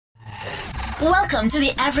Welcome to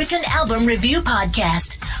the African Album Review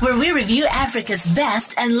Podcast, where we review Africa's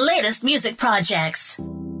best and latest music projects.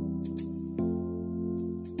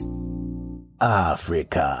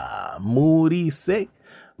 Africa, Moody say.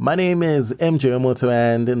 My name is Wemoto,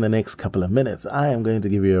 and in the next couple of minutes, I am going to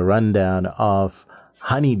give you a rundown of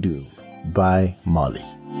Honeydoom by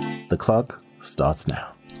Moliy. The clock starts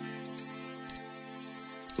now.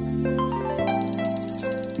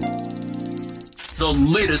 The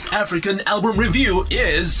latest African album review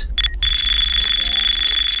is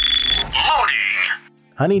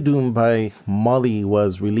Honeydoom by Moliy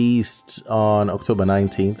was released on October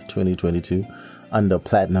 19th, 2022 under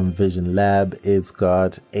Platinum Vision Lab. It's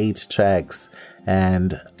got 8 tracks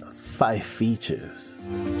and 5 features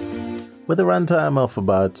with a runtime of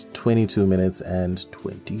about 22 minutes and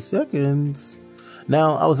 20 seconds.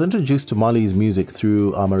 Now, I was introduced to Moliy's music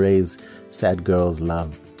through Amaray's Sad Girls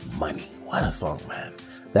Love Money. What a song, man.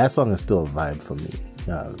 That song is still a vibe for me,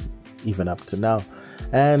 even up to now.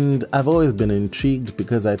 And I've always been intrigued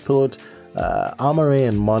because I thought Amaray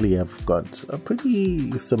and Moliy have got a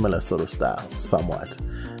pretty similar sort of style, somewhat.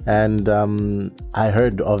 And I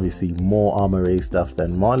heard obviously more Amaray stuff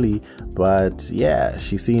than Moliy, but yeah,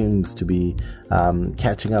 she seems to be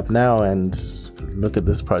catching up now. And look at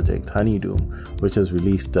this project, Honeydoom, which was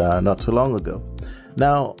released not too long ago.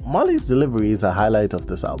 Now, Moliy's delivery is a highlight of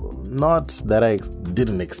this album. Not that I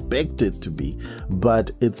didn't expect it to be,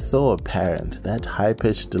 but it's so apparent. That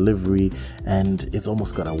high-pitched delivery, and it's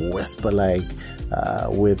almost got a whisper-like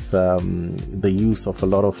with the use of a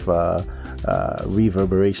lot of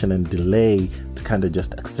reverberation and delay to kind of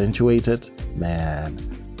just accentuate it. Man,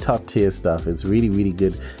 top tier stuff. It's really, really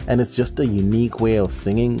good, and it's just a unique way of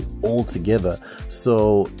singing altogether,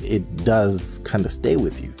 so it does kind of stay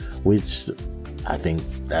with you, which I think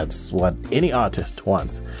that's what any artist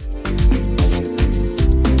wants.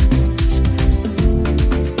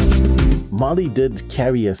 Moliy did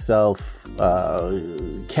carry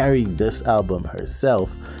this album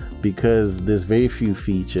herself, because there's very few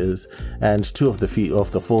features, and 2 of the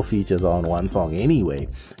 4 features are on one song anyway,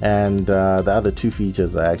 and the other 2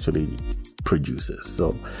 features are actually producers,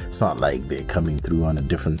 so it's not like they're coming through on a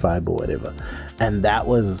different vibe or whatever. And that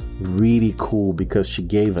was really cool because she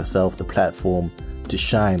gave herself the platform to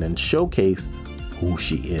shine and showcase who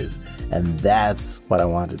she is, and that's what I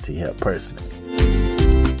wanted to hear personally.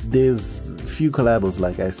 There's few collabos,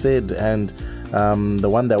 like I said, and the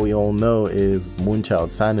one that we all know is Moonchild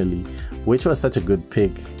Sanally, which was such a good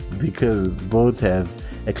pick because both have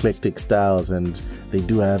eclectic styles and they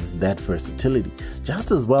do have that versatility.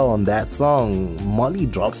 Just as well on that song, Moliy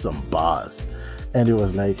dropped some bars, and it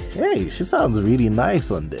was like, hey, she sounds really nice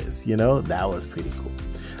on this, you know? That was pretty cool.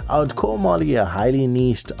 I would call Moliy a highly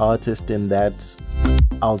niched artist in that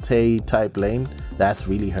Altai type lane. That's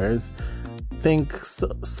really hers. Think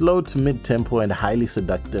slow to mid-tempo and highly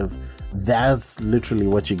seductive. That's literally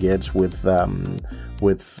what you get with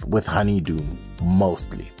Honeydoom,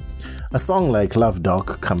 mostly. A song like Love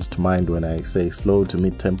Doc comes to mind when I say slow to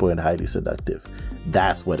mid-tempo and highly seductive.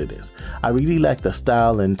 That's what it is. I really like the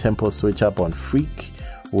style and tempo switch up on Freak,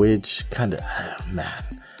 which kind of, man,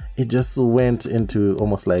 it just went into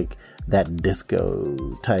almost like that disco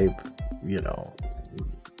type, you know,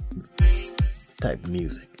 type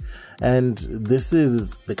music. And this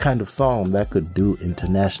is the kind of song that could do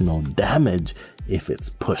international damage if it's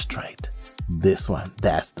pushed right. This one,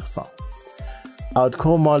 that's the song. I would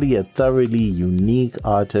call Moliy a thoroughly unique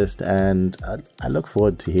artist, and I look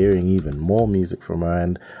forward to hearing even more music from her,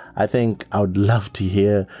 and I think I would love to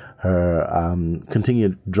hear her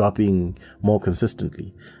continue dropping more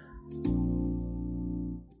consistently.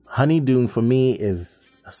 Honeydoom for me is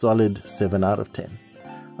a solid 7 out of 10.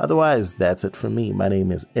 Otherwise, that's it from me. My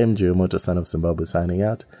name is Wemoto, son of Zimbabwe, signing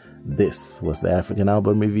out. This was the African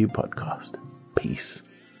Album Review Podcast. Peace.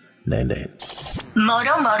 Nene.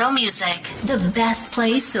 Moto Music, the best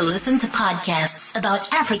place to listen to podcasts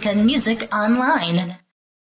about African music online.